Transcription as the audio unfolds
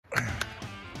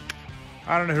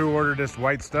I don't know who ordered this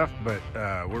white stuff, but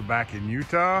we're back in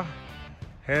Utah,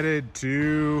 headed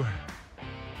to,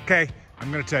 okay,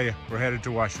 I'm gonna tell you, we're headed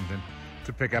to Washington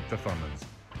to pick up the Fummins.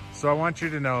 So I want you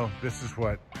to know, this is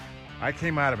what I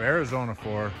came out of Arizona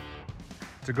for,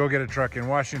 to go get a truck in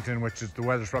Washington, which is, the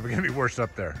weather's probably gonna be worse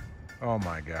up there. Oh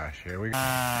my gosh, here we go.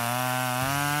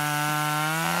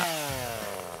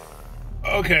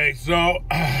 Okay, so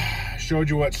showed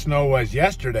you what snow was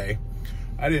yesterday.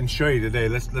 I didn't show you today.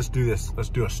 Let's do this. Let's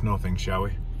do a snow thing, shall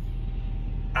we?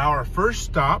 Our first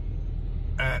stop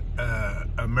at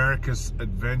America's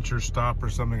Adventure Stop or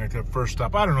something like that. First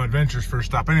stop. I don't know, Adventure's first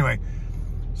stop. Anyway,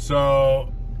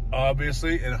 so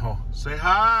obviously, and say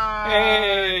hi.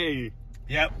 Hey.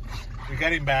 Yep, we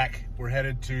got him back. We're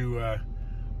headed to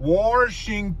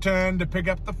Washington to pick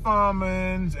up the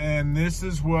Fummins, and this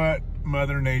is what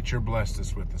Mother Nature blessed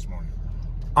us with this morning.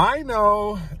 I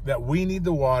know that we need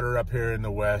the water up here in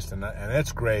the West, and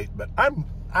that's great, but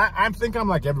I think I'm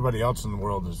like everybody else in the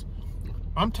world is.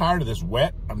 I'm tired of this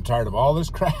wet. I'm tired of all this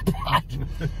crap.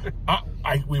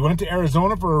 We went to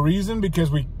Arizona for a reason, because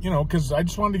because I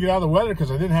just wanted to get out of the weather,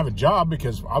 because I didn't have a job,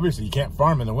 because obviously you can't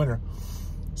farm in the winter.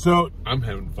 So I'm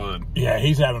having fun. Yeah,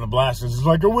 he's having a blast. This is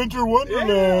like a winter wonderland.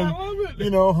 Yeah, I love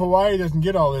it. Hawaii doesn't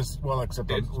get all this, well, except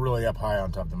really up high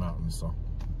on top of the mountains. So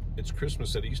it's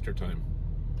Christmas at Easter time.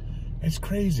 It's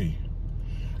crazy.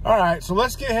 All right, so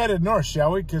let's get headed north,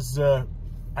 shall we? Because I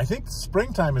think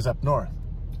springtime is up north.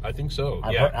 I think so.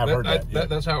 I've heard that. Yeah.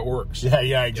 That's how it works.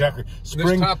 Yeah, exactly. Yeah.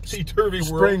 Spring, this topsy-turvy world.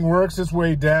 Spring works its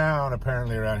way down,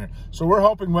 apparently, around here. So we're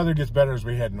hoping weather gets better as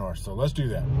we head north. So let's do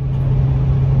that.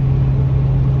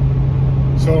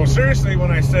 So seriously,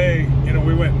 when I say,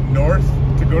 we went north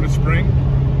to go to spring,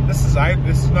 this is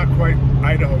not quite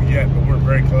Idaho yet, but we're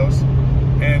very close.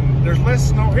 And there's less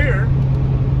snow here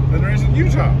than there is in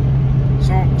Utah.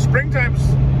 So springtime's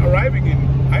arriving in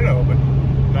Idaho, but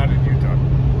not in Utah.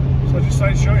 So I just thought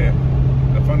I'd show you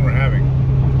the fun we're having.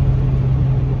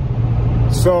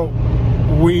 So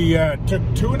we took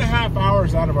 2.5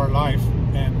 hours out of our life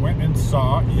and went and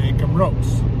saw Yankum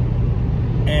Ropes.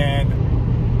 And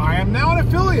I am now an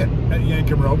affiliate at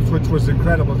Yankum Ropes, which was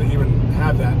incredible to even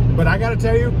have that. But I gotta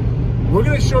tell you, we're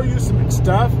gonna show you some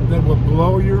stuff that will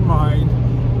blow your mind.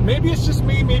 Maybe it's just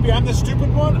me, maybe I'm the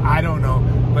stupid one, I don't know.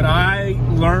 But I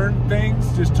learned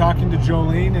things just talking to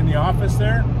Jolene in the office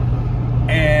there.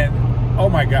 And oh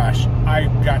my gosh, I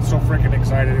got so freaking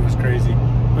excited, it was crazy.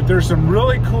 But there's some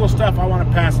really cool stuff I want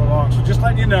to pass along. So just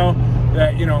letting you know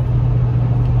that,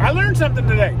 I learned something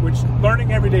today, which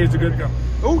learning every day is a good go.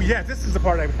 Oh yeah, this is the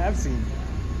part I have seen.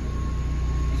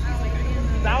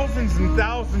 Thousands and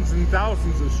thousands and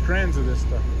thousands of strands of this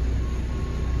stuff.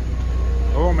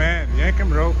 Oh man,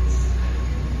 Yankum Ropes.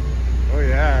 Oh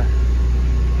yeah.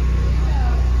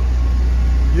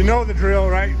 You know the drill,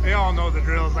 right? They all know the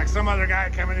drill. It's like some other guy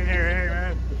coming in here. Hey,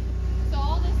 man. So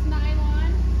all this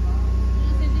nylon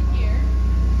goes into here.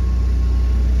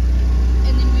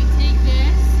 And then we take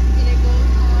this and it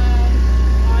goes on,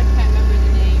 I can't remember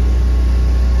the name.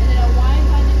 And then it winds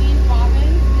underneath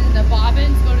bobbins. And the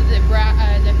bobbins go to the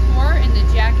core and the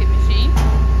jacket machine.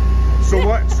 So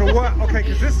what, okay,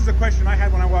 because this is a question I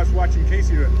had when I was watching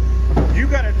Casey do it. You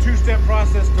got a two-step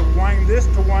process to wind this,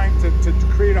 to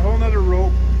create a whole nother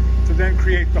rope, to then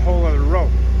create the whole other rope.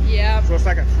 Yeah. So it's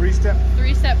like a three-step?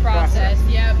 Three-step process,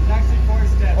 yep. It's actually 4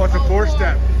 steps. Oh, it's a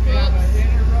four-step. You have an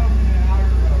inner rope and an outer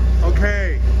rope.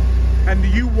 Okay. And do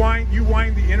you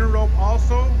wind the inner rope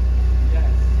also? Yes.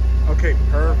 Okay,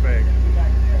 perfect.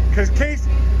 Because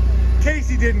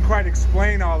Casey didn't quite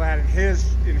explain all that in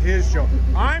his show.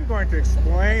 I'm going to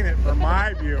explain it for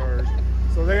my viewers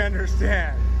so they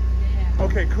understand. Yeah.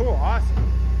 Okay, cool,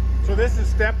 awesome. So this is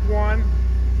step 1,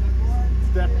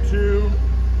 step 2.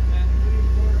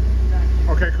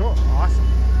 Okay, cool, awesome.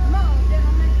 Come on,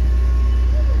 gentlemen.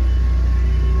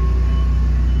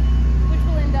 Which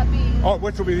will end up being... Oh,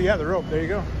 which will be the other rope, there you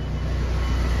go.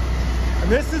 And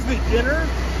this is the inner,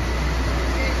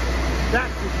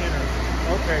 that's the inner.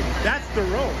 Okay, that's the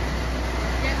rope.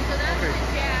 Yeah, so that's Okay. the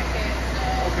jacket. So,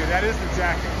 Okay, that is the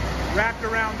jacket. Wrapped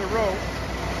around the rope.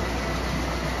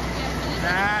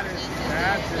 yeah, so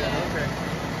That's it. yeah. Okay.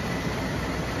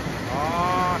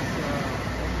 Awesome.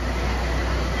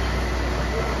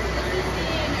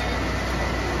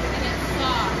 And it's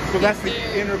soft. So that's the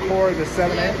It's inner core of the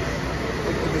 7/8.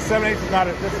 The 7/8 is not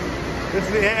a. This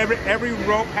is every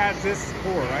rope has this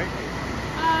core, right?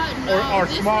 No, or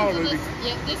this smaller one's would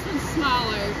yeah, this one's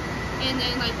smaller. And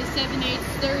then like the 7/8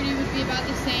 30 would be about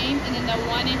the same, and then the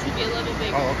 1 inch would be a little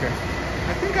bigger. Oh, okay.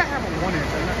 I think I have a 1 inch.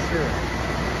 I'm not sure.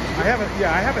 I have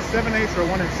a 7/8 or a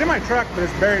 1 inch. It's in my truck, but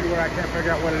it's buried where I can't figure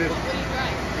out what it is. What do you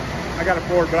drive? I got it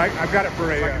forward, but I've got it for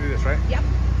a. I can do this, right? Yep.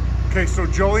 Okay, so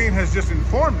Jolene has just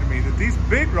informed me that these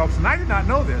big ropes, and I did not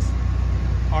know this,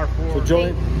 are for. So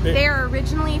Jolene, They are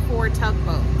originally for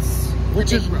tugboats.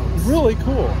 which is ropes. really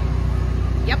cool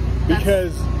Yep.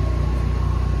 because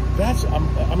that's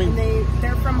I mean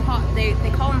They're from they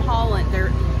call them Holland.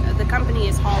 The company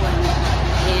is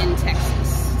Holland in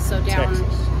Texas. So down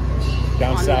Texas,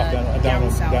 down on south, the- down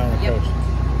the Yep. coast.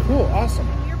 Cool, awesome.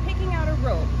 When you're picking out a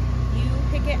rope, you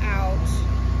pick it out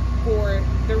for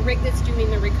the rig that's doing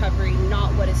the recovery,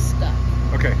 not what is stuck.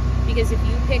 Okay. Because if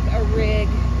you pick a rig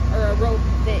or a rope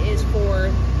that is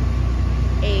for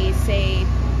say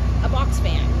a box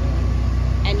fan,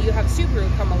 and you have Subaru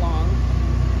come along,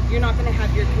 you're not going to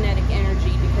have your kinetic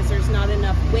energy because there's not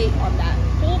enough weight on that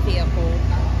whole vehicle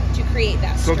to create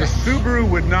that So the stretch. Subaru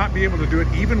would not be able to do it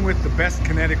even with the best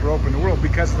kinetic rope in the world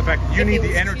because of the fact that you If need it the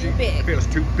was energy too big. if it was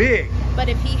too big. But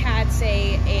if he had,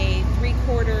 say, a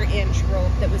 3/4 inch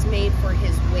rope that was made for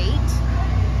his weight,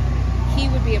 he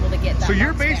would be able to get that. So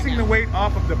you're box fan basing the out. weight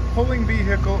off of the pulling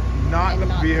vehicle, not And the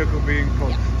not- vehicle being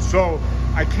pulled. Yeah. So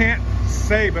I can't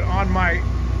say, but on my,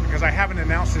 because I haven't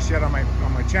announced this yet on my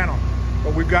channel,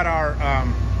 but we've got our,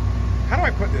 how do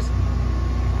I put this?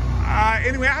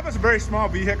 Anyway, I have a very small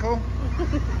vehicle.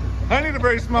 I need a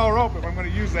very small rope if I'm going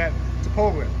to use that to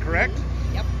pull with, correct?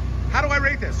 Yep. How do I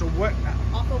rate this? So what?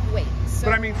 Off of weight. So,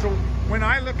 But I mean, so when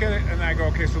I look at it and I go,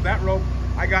 okay, so that rope,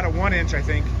 I got a 1 inch, I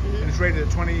think, and it's rated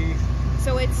at 20.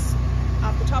 So it's,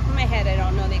 off the top of my head, I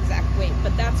don't know the exact weight,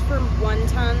 but that's from 1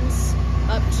 tons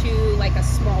up to like a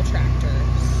small tractor,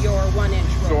 your 1 inch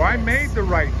rope. So I is made the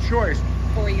right choice,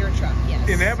 for your truck, yes.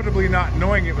 inevitably not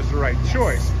knowing it was the right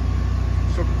choice.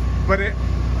 So, but it,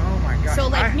 oh my gosh. So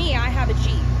like me, I have a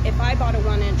Jeep. If I bought a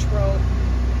 1 inch rope,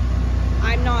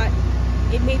 I'm not,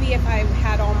 it maybe if I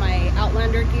had all my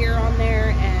Outlander gear on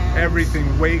there and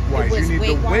Everything weight-wise, it was you need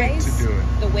the weight weight-wise, to do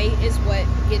it. The weight is what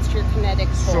gets your kinetic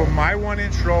pull. So my 1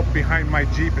 inch rope behind my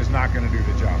Jeep is not going to do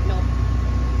the job. Nope.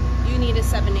 You need a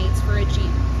 7/8 for a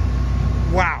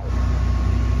Jeep. Wow.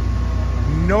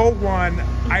 No one,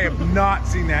 I have not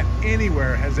seen that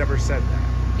anywhere, has ever said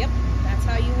that. Yep. That's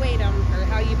how you weight them, or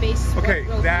how you base Okay,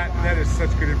 what rope that is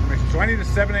such good information. So I need a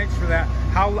 7/8 for that.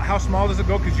 How small does it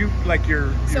go? Because you like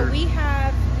your. So we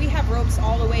have ropes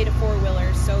all the way to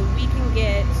 4-wheelers, so we can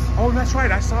get. Oh, that's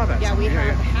right. I saw that. Yeah, we have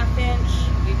a 1/2 inch.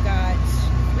 We've got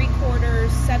 3/4,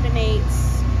 7/8,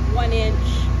 1 inch,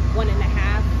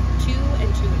 1.5, 2,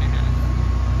 and 2.5.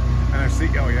 And I see.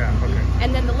 Oh yeah. Okay.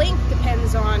 And then the length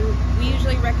depends on. We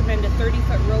usually recommend a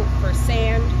 30-foot rope for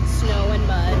sand, snow, and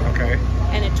mud. Okay.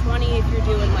 And a 20 if you're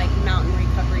doing like mountain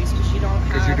recoveries because you don't have.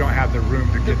 Because you don't have the room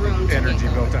to the get room the to energy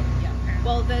get built going. up. Yeah.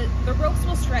 Well, the ropes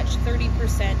will stretch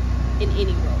 30% in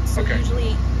any rope. So Okay.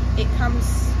 usually it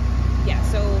comes. Yeah.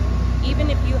 So even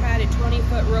if you had a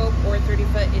 20-foot rope or a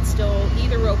 30-foot, it's still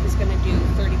either rope is going to do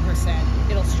 30%.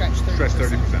 It'll stretch 30%. Stretch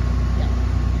 30%. Yeah.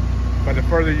 But the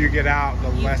further you get out, the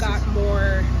You've less. got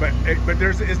more. But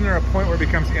isn't there a point where it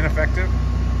becomes ineffective?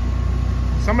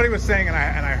 Somebody was saying, and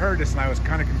I heard this, and I was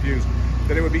kind of confused,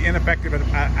 that it would be ineffective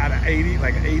at 80,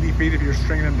 like 80 feet if you're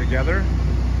stringing them together.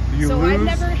 Do you So lose?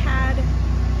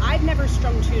 I've never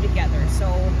strung 2 together, so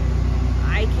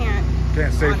I can't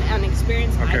say on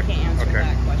experience, I Okay, can't answer okay.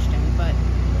 that question. But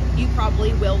you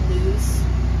probably will lose.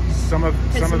 some of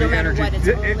no the matter energy. what, it's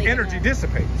only Energy gonna-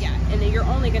 dissipates. Yeah, and then you're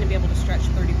only going to be able to stretch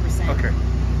 30%. Okay.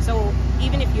 So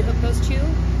even if you hook those 2,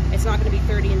 it's not going to be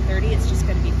 30 and 30. It's just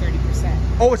going to be 30%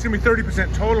 Oh, it's gonna be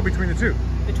 30% total between the two.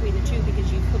 between the 2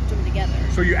 because you've hooked them together.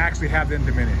 So you actually have them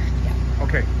diminished. Yeah.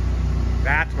 Okay.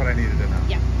 That's what I needed to know.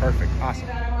 Yeah. Perfect. Awesome.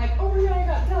 I'm like, oh yeah, I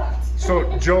got ducked. So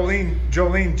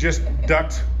Jolene just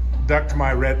ducked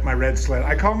my red sled.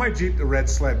 I call my Jeep the red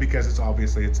sled because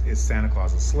it's Santa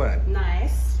Claus's sled.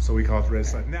 Nice. So we call it the red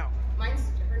sled. Now,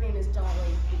 Her name is Dolly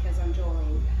because I'm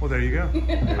Jolene. well, there you go.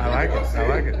 I like it. I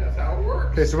like it. That's how it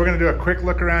works. Okay, so we're gonna do a quick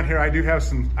look around here.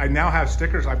 I now have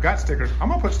stickers. I've got stickers. I'm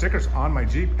gonna put stickers on my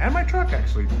Jeep and my truck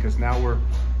actually because now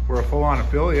we're a full-on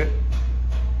affiliate,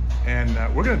 and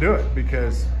we're gonna do it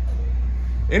because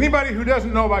anybody who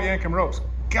doesn't know about Yankum ropes,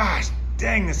 gosh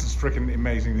dang, this is freaking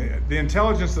amazing. The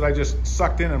intelligence that I just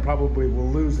sucked in and probably will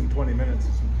lose in 20 minutes.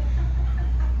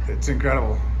 It's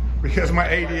incredible because my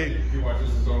ADHD. He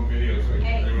watches his own videos.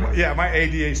 So Yeah, my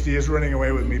ADHD is running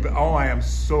away with me, but I am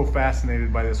so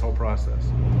fascinated by this whole process.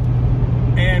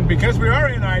 And because we are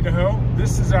in Idaho,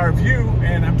 this is our view,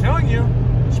 and I'm telling you,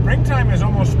 springtime has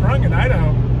almost sprung in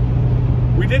Idaho.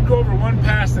 We did go over one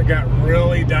pass that got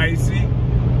really dicey,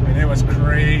 and it was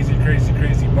crazy, crazy,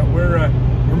 crazy. But we're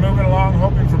moving along,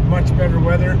 hoping for much better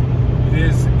weather. It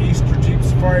is Easter Jeep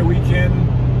Safari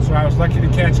weekend, so I was lucky to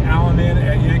catch Alan in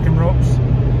at Yankum Ropes.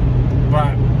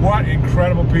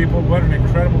 people. What an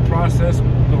incredible process.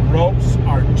 The ropes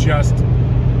are just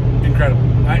incredible.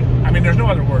 I mean, there's no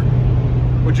other word.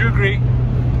 Would you agree?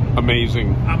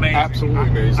 Amazing. Amazing. Absolutely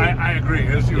amazing. I agree.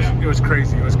 It was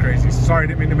crazy. It was crazy. Sorry, I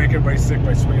didn't mean to make everybody sick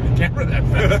by swinging the camera that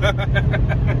fast.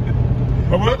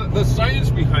 But well, the science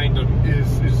behind them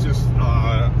is just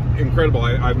incredible.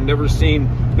 I've never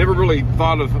really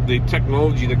thought of the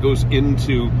technology that goes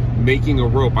into making a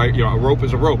rope. A rope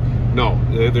is a rope. No,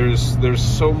 there's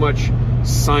so much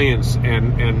science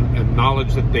and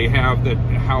knowledge that they have, that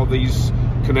how these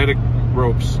kinetic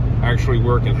ropes actually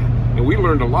work, and we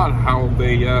learned a lot how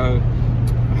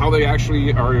they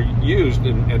actually are used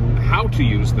and how to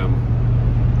use them.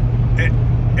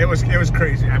 It was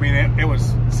crazy. I mean, it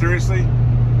was seriously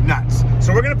nuts.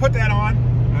 So we're gonna put that on,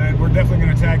 and we're definitely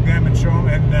gonna tag them and show them.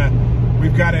 And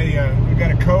we've got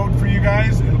a code for you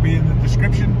guys. It'll be in the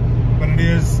description, but it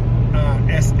is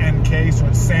SNK, so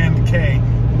it's Sand K.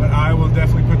 But I will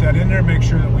definitely put that in there. Make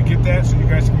sure that we get that, so you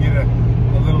guys can get a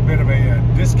little bit of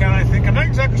a discount. I think I'm not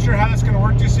exactly sure how that's gonna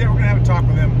work just yet. We're gonna have a talk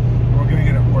with them, and we're gonna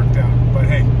get it worked out. But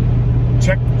hey,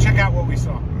 check out what we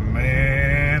saw.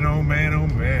 Man, oh man, oh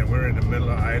man, we're in the middle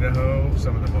of Idaho,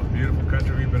 some of the most beautiful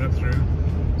country we've been up through.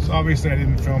 So obviously I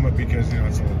didn't film it because, you know,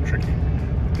 it's a little tricky.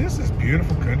 This is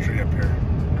beautiful country up here.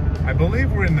 I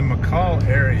believe we're in the McCall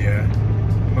area.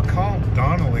 McCall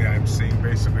Donnelly I'm seeing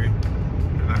basically,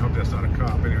 and I hope that's not a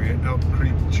cop. Anyway, Elk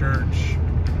Creek Church.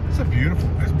 It's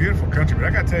beautiful country, but I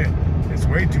gotta tell you, it's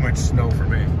way too much snow for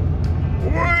me.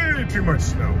 Way too much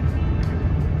snow.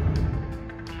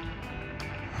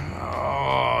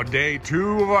 Oh, day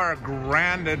 2 of our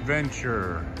grand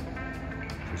adventure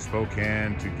to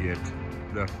Spokane to get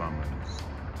the Fummins.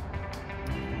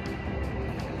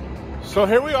 So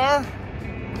here we are.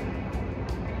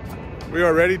 We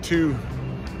are ready to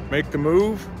make the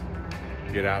move,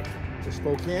 get out to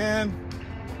Spokane,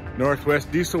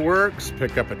 Northwest Diesel Works,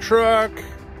 pick up a truck,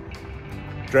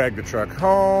 drag the truck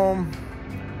home.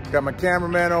 Got my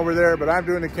cameraman over there, but I'm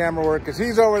doing the camera work because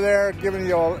he's over there giving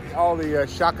you all the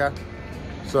shaka.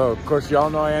 So, of course, y'all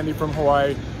know Andy from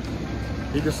Hawaii.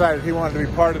 He decided he wanted to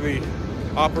be part of the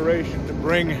operation to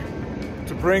bring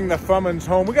the Fummins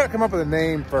home. We got to come up with a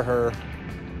name for her,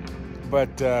 but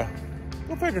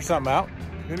we'll figure something out.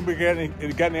 Anybody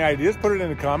got any ideas? Put it in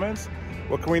the comments.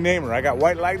 What can we name her? I got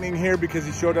White Lightning here because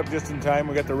he showed up just in time.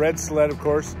 We got the Red Sled, of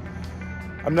course.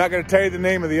 I'm not going to tell you the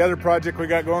name of the other project we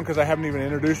got going because I haven't even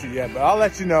introduced it yet, but I'll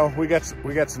let you know. We got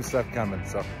some stuff coming.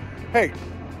 So, hey,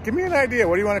 give me an idea.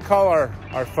 What do you want to call our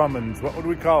Fummins? What would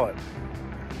we call it?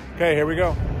 Okay, here we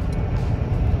go.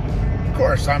 Of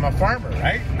course, I'm a farmer,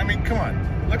 right? I mean, come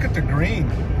on. Look at the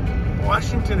green.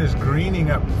 Washington is greening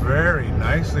up very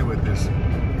nicely with this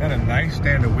kind of nice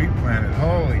stand of wheat planted.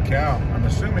 Holy cow. I'm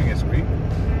assuming it's wheat.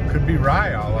 Could be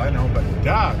rye, all I know, but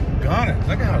doggone it.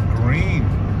 Look at how green.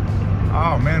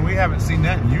 Oh man, we haven't seen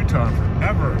that in Utah in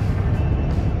forever.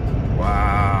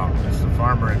 Wow, that's the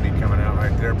farmer in me coming out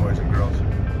right there, boys and girls.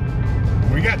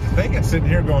 We got to thinking, sitting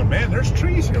here going, man, there's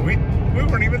trees here. We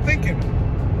weren't even thinking.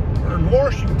 We're in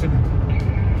Washington.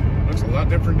 Looks a lot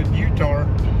different than Utah.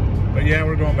 But yeah,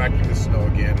 we're going back to the snow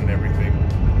again and everything.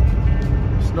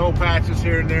 Snow patches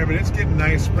here and there, but it's getting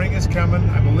nice. Spring is coming.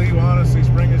 I believe, honestly,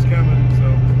 spring is coming.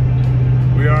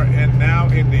 So we are now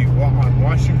on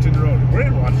Washington Road. We're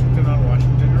in Washington on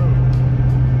Washington Road.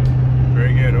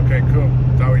 Very good. Okay, cool.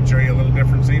 Thought we'd show you a little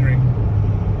different scenery.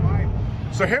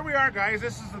 So here we are, guys.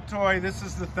 This is the toy. This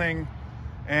is the thing.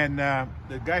 And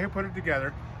the guy who put it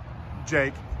together,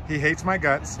 Jake, he hates my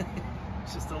guts.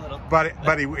 Just a little.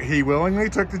 But he willingly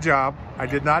took the job. I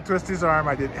did not twist his arm.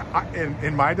 I did.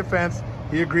 In my defense,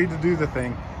 he agreed to do the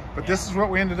thing. But this is what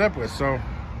we ended up with. So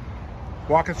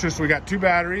walk us through. So we got 2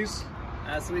 batteries.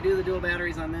 So we do the dual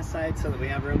batteries on this side so that we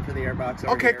have room for the airbox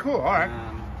over Okay, here. cool. All right.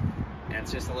 And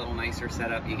it's just a little nicer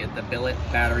setup. You get the billet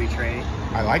battery tray.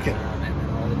 I like it. And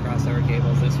then all the crossover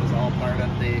cables. This was all part of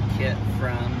the kit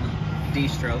from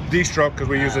D-Stroke. D-Stroke, because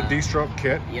we use a D-Stroke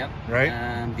kit. Yep.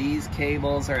 Right. These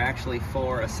cables are actually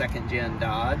for a 2nd-gen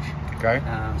Dodge. Okay.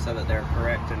 So that they're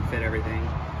correct and fit everything.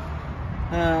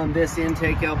 This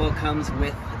intake elbow comes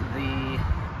with the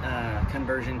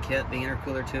conversion kit, the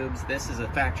intercooler tubes. This is a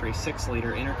factory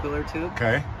 6-liter intercooler tube.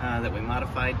 Okay. That we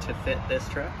modified to fit this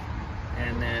truck.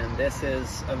 And then this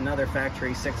is another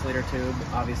factory 6-liter tube.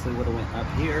 Obviously would have went up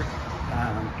here.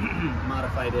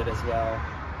 Modified it as well.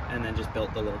 And then just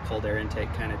built the little cold air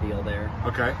intake kind of deal there.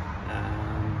 Okay.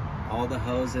 All the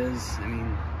hoses, I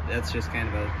mean, that's just kind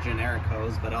of a generic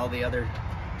hose, but all the other,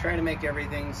 trying to make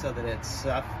everything so that it's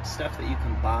stuff that you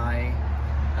can buy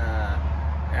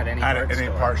at any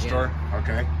part store.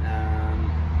 Okay.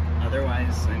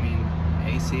 Otherwise, I mean,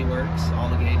 AC works, all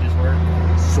the gauges work.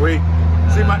 Sweet.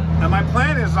 See, my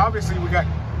plan is obviously we got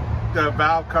the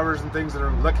valve covers and things that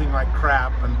are looking like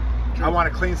crap, and I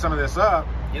want to clean some of this up.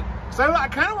 Yep. So I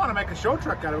kind of want to make a show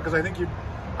truck out of it because I think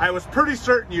I was pretty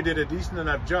certain you did a decent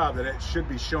enough job that it should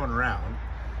be shown around.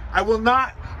 I will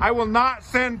not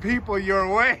send people your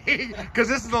way because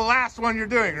this is the last one you're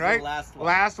doing, right? The last one.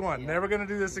 Last one. Yeah. Never gonna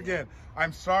do this again.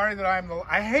 I'm sorry that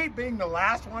I hate being the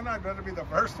last one. I'd rather be the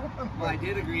first one. Well, I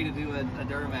did agree to do a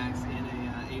Duramax in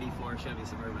a 84 Chevy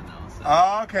Suburban though. So.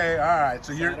 Oh, okay, all right.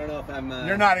 So I don't know if I'm.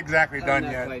 you're not exactly done I'm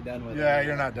not yet. quite done with it. Yeah,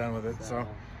 you're not done with it. So,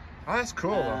 oh, that's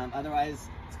cool. Otherwise,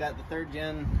 it's got the 3rd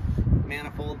gen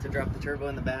manifold to drop the turbo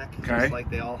in the back, Okay. just like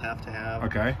they all have to have.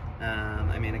 Okay.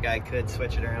 I mean, a guy could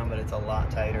switch it around, but it's a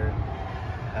lot tighter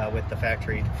with the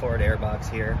factory Ford airbox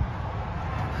here.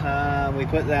 We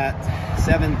put that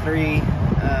 7.3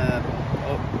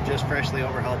 just freshly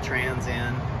overhauled trans in,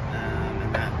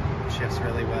 and that shifts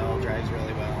really well, drives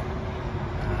really well.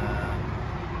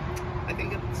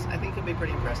 I think you'll be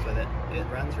pretty impressed with it. It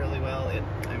runs really well.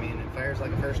 I mean, it fires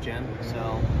like a 1st gen,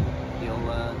 so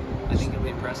I think you'll be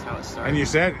impressed how it starts. And you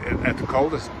said at the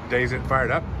coldest days it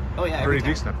fired up. Oh yeah, pretty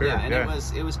decent up here. Yeah, and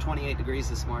it was 28 degrees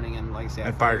this morning, and like I said,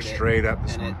 it fired straight up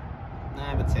this and morning.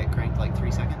 I would say it cranked like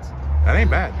 3 seconds. That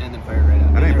ain't bad. And then fired right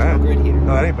up. That ain't bad. No grid heater.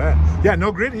 No, that ain't bad. Yeah,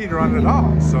 no grid heater on it at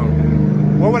all. So,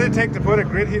 what would it take to put a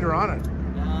grid heater on it?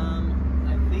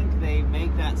 I think they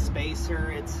make that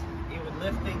spacer. It would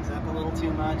lift things up a little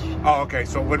too much. Oh, okay.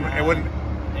 So it wouldn't.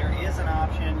 There is an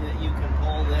option that you can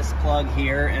pull this plug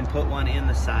here and put one in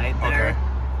the side there.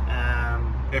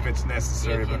 Okay. If it's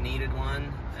necessary. If you needed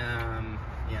one,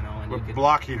 you know. And but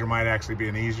block heater might actually be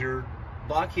an easier.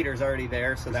 Block heater's already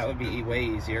there, so that would be way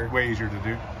easier. Way easier to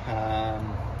do.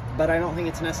 But I don't think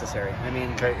it's necessary. I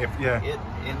mean,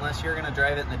 unless you're going to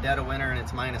drive it in the dead of winter and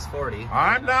it's minus 40.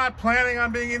 I'm not planning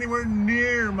on being anywhere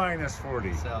near minus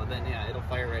 40. So then, yeah, it'll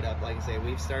fire right up. Like I say,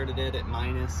 we've started it at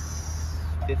minus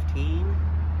 15.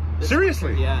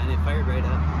 Seriously? Yeah, and it fired right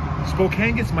up.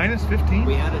 Spokane gets minus 15?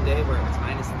 We had a day where it was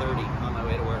minus 30 on my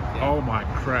way to work. Yeah. Oh my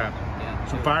crap. Yeah.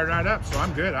 So fired right up. So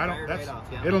I'm good. I don't. That's. Right off,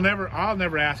 yeah. I'll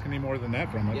never ask any more than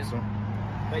that from it. Yeah. So.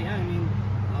 But yeah, I mean,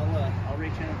 I'll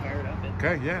reach in and fire it up.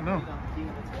 Okay. Yeah. No.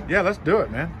 Yeah. Let's do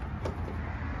it, man.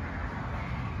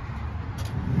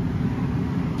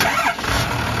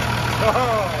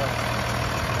 Oh.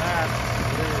 That's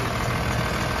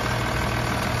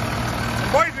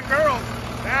boys and girls,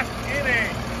 that's in a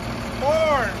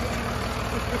Ford.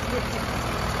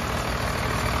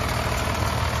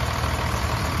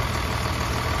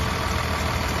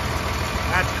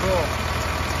 That's cool.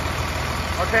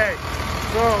 Okay,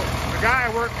 so the guy I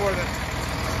work for,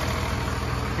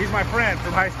 he's my friend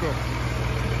from high school.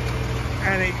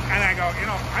 And I go, you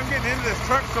know, I'm getting into this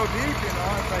truck so deep, you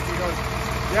know. It's like he goes,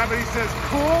 yeah, but he says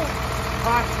cool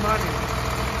costs money.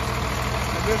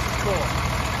 And this is cool.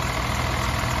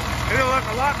 It'll look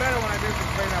a lot better when I do some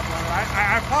cleanup on it.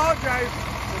 I apologize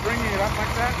for bringing it up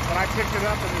like that, but I picked it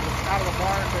up and it was out of the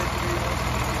barn basically. You know?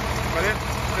 But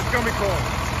it's gonna be cool.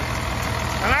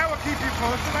 And I will keep you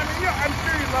posted. I mean, yeah, I'm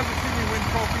sure you'd love to see me win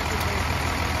trophies with me.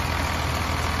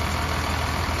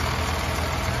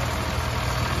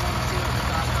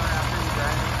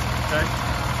 Okay.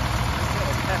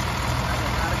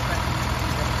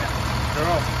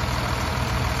 Girl.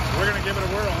 We're gonna give it a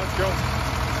whirl. Let's go.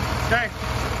 Okay.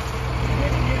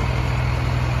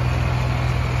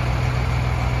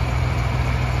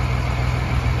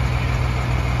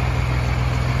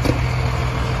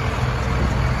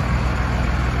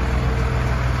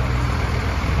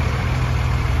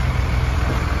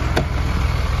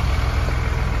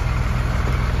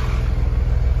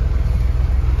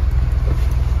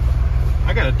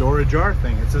 I got a door ajar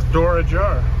thing. It says door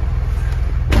ajar.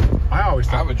 I always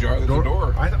thought I have a jar that's a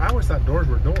door. I always thought doors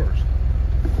were doors.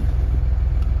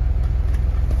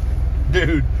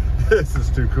 Dude, this is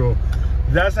too cool.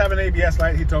 It does have an ABS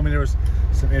light. He told me there was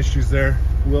some issues there.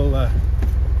 We'll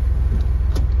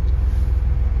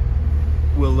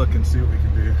look and see what we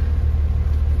can do.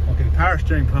 Okay, power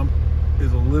steering pump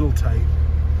is a little tight.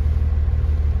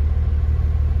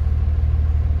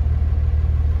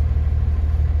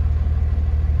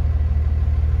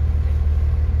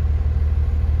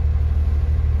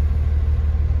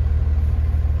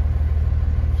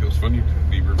 Feels funny to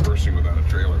be reversing without a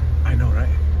trailer. I know, right?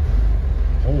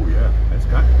 Oh yeah, that's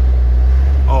got.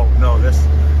 Oh no, this.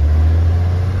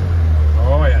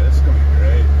 Oh yeah, this is gonna be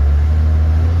great.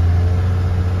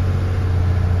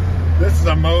 This is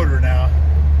a motor now.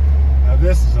 Now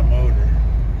this is a motor.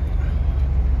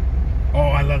 Oh,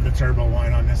 I love the turbo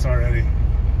whine on this already.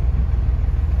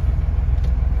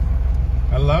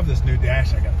 I love this new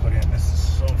dash I got put in. This is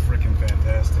so freaking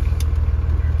fantastic.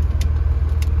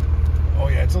 Oh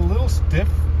yeah, it's a little stiff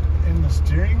in the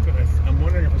steering, but I'm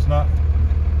wondering if it's not.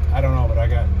 I don't know, but I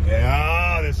got.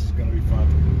 Yeah, oh, this is gonna be fun.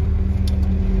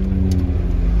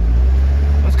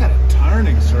 Oh, it's got a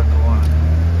turning circle on it.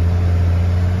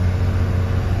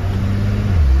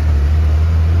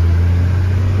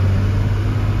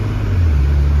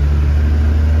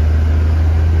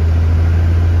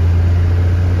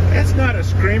 It's not a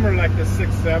screamer like the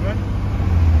 6.7,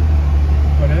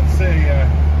 but it's a,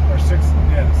 or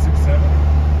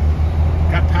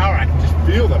 6.7. Got power, I can just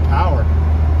feel the power.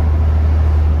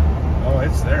 Oh,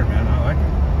 it's there, man, I like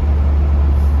it.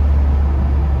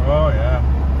 Oh, yeah.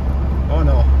 Oh,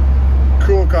 no.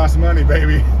 Cool costs money,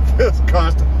 baby. This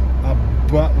cost a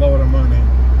buttload of money.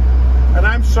 And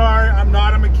I'm sorry, I'm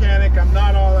not a mechanic, I'm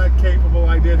not all that capable.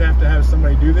 I did have to have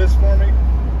somebody do this for me,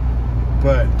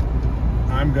 but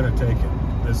I'm gonna take it.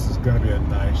 This is gonna be a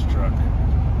nice truck.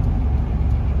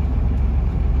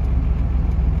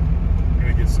 I'm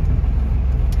gonna get some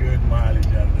good mileage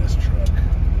out of this truck.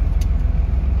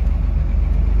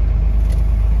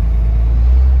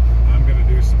 I'm gonna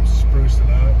do some sprucing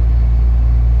up.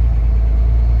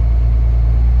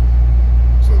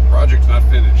 So the project's not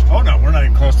finished. Oh no, we're not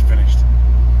even close to finished.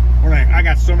 I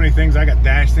got so many things. I got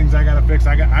dash things I gotta fix.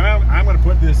 I'm gonna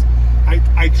put this.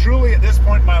 I truly, at this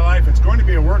point in my life, it's going to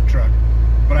be a work truck,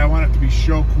 but I want it to be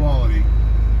show quality,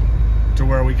 to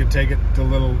where we could take it to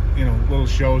little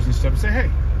shows and stuff and say,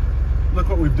 hey, look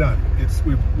what we've done.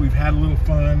 We've had a little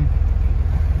fun.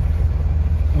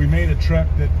 We made a truck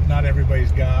that not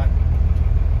everybody's got.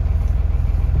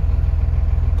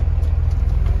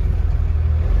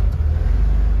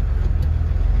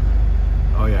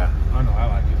 Oh yeah, I know, I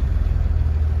like it.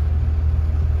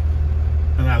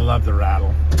 And I love the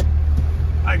rattle.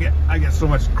 I get so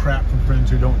much crap from friends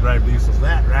who don't drive diesels.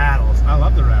 That rattles. I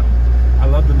love the rattle. I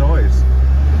love the noise.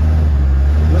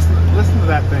 Listen to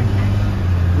that thing.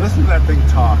 Listen to that thing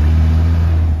talk.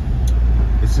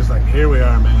 It's just like, here we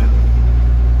are, man.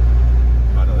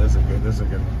 Oh no, this is a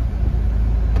good one.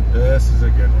 This is a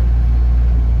good one.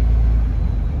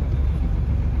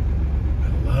 I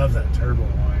love that turbo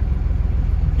whine.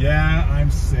 Yeah,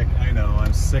 I'm sick. I know,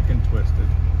 I'm sick and twisted.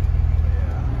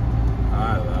 Yeah,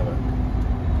 I love it.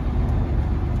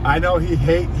 I know he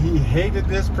hated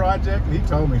this project. He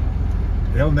told me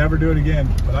he'll never do it again.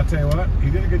 But I'll tell you what, he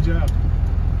did a good job.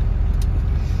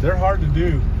 They're hard to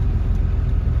do.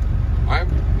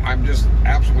 I'm just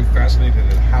absolutely fascinated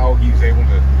at how he's able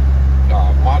to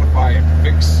modify and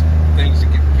fix things to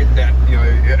get that. You know,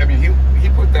 I mean, he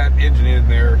put that engine in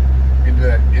there into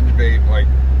that engine bay like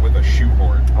with a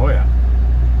shoehorn. Oh yeah.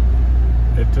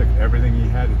 It took everything he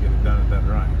had to get it done and done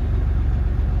right.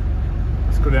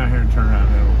 Let's go down here and turn around,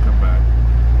 and then we'll come back.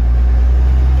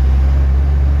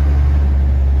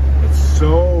 It's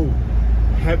so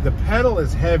heavy. The pedal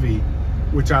is heavy,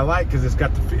 which I like because it's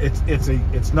got the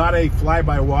it's not a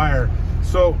fly-by-wire.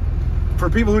 So for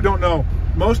people who don't know,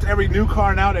 most every new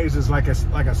car nowadays is like a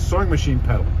sewing machine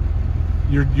pedal.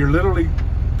 You're literally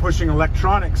pushing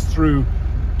electronics through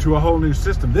to a whole new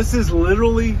system. This is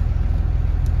literally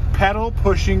pedal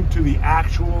pushing to the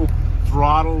actual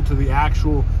throttle, to the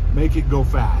actual make it go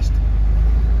fast.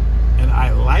 And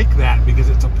I like that because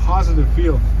it's a positive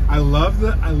feel. I love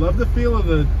the feel of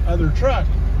the other truck,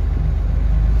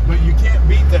 but you can't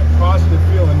beat that positive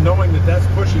feel and knowing that that's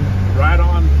pushing right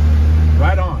on.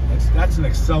 That's an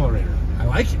accelerator. I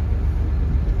like it.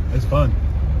 It's fun.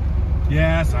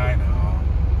 Yes, I know.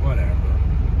 Whatever.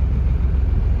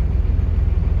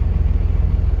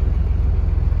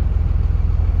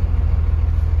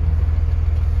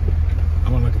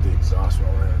 I'm gonna look at the exhaust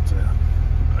while we're at it too.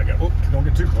 Don't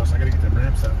get too close. I gotta get them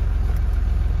ramps up.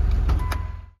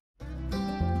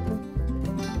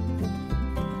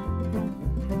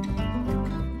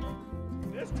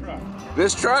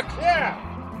 This truck? Yeah.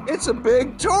 It's a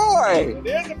big toy. It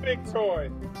is a big toy.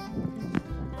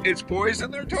 It's boys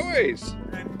and their toys.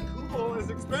 And cool is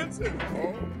expensive.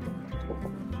 Oh.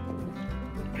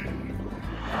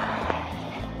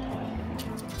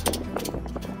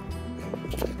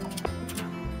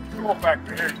 Cool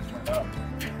factor here just went up.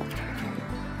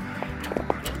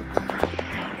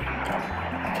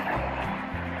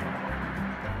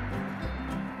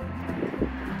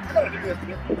 I gotta do this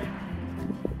differently.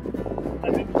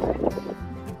 I think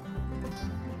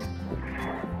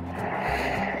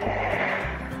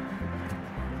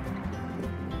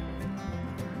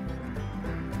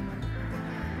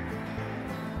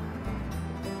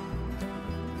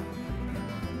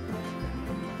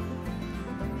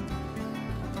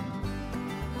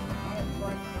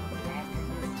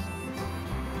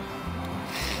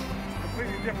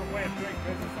doing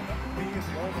business on the previous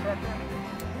old tractor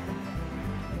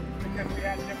because we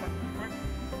had different equipment.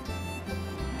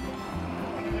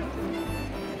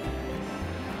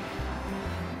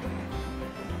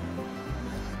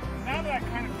 Now that I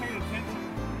kind of paid attention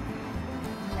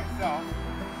to myself,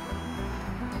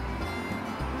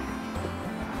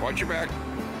 Watch your back.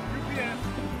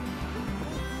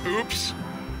 Oops.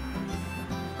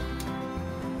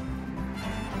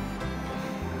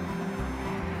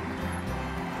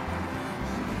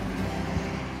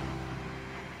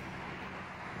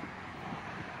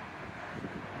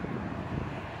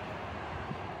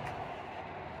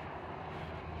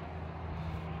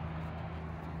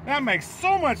 that makes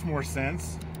so much more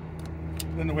sense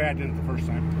than the way I did it the first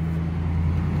time.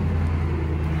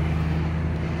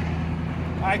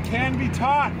 I can be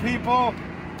taught, people.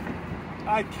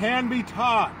 I can be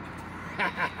taught.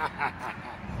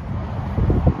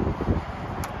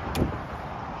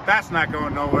 That's not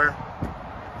going nowhere.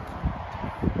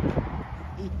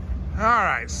 All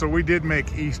right, so we did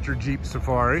make Easter Jeep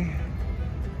Safari.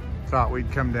 Thought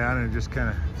we'd come down and just kind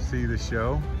of see the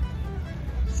show,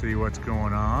 see what's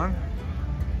going on,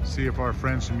 see if our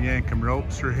friends from Yankum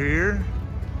Ropes are here,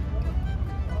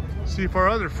 see if our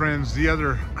other friends, the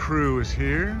other crew is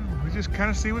here. We just kind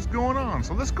of see what's going on.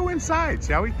 So let's go inside,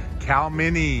 shall we? Cal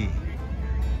Mini.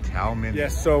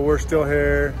 Yes, so we're still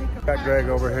here. Got Greg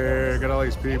over here, got all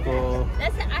these people.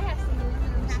 That's it. I have some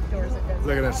aluminum half doors that does.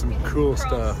 Looking at some cool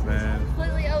stuff, man.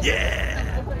 Completely open.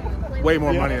 Yeah! Way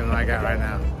more money than I got right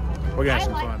now. We're gonna have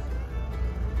some fun.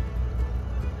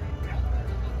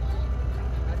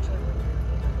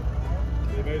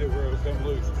 They made it where it was come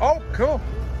loose. Oh, cool.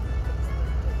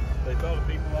 They thought of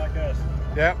people like us.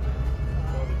 Yep.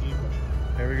 For the Jeepers.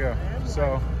 Here we go.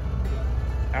 So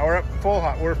now we're up full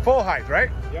height. We're full height, right?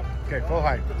 Yep. Okay, full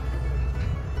height.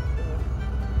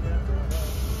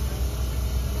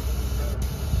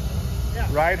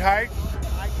 Ride height.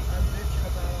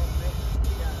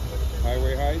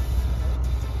 Highway height.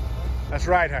 That's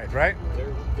ride height, right?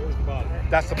 There's the bottom.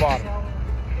 That's the bottom.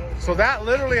 So that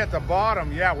literally at the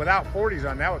bottom, yeah, without 40s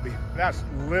on, that's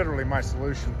literally my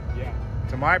solution Yeah.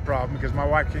 to my problem, because my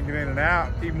wife can't get in and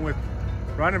out, even with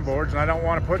running boards, and I don't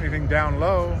want to put anything down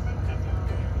low.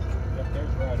 Yep, there's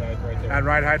ride height right there. And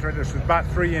ride height right there, so it's about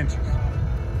 3 inches.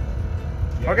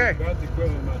 Yeah, Okay. About the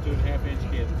equivalent of my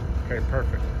 2.5-inch kid. Okay,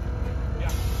 perfect. Yeah.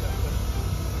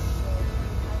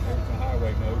 There's the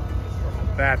highway mode.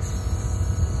 That's,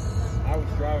 I was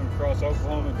driving across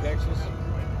Oklahoma and Texas.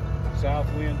 South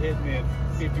wind hitting me at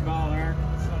 50 mile an hour.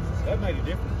 That made a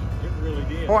difference. It really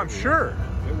did. oh, I'm sure.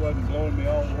 It wasn't blowing me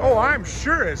all the way. Oh, I'm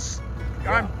sure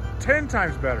I'm 10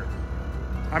 times better.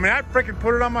 I mean, I'd freaking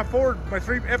put it on my Ford, my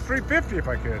F350 if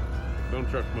I could. Dump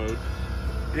truck mode.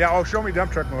 Yeah, oh, show me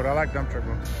dump truck mode. I like dump truck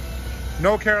mode.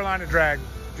 No Carolina drag,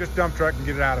 just dump truck and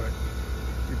get it out of it.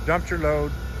 You dumped your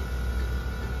load,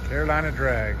 Carolina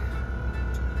drag.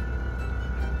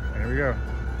 There we go.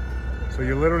 So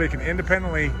you literally can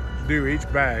independently do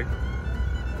each bag.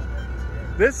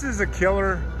 This is a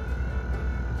killer.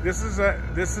 This is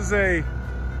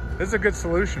a good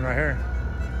solution right here.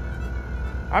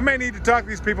 I may need to talk to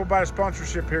these people about a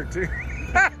sponsorship here too.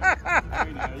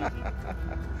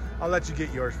 I'll let you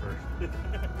get yours first.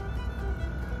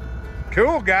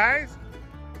 Cool, guys.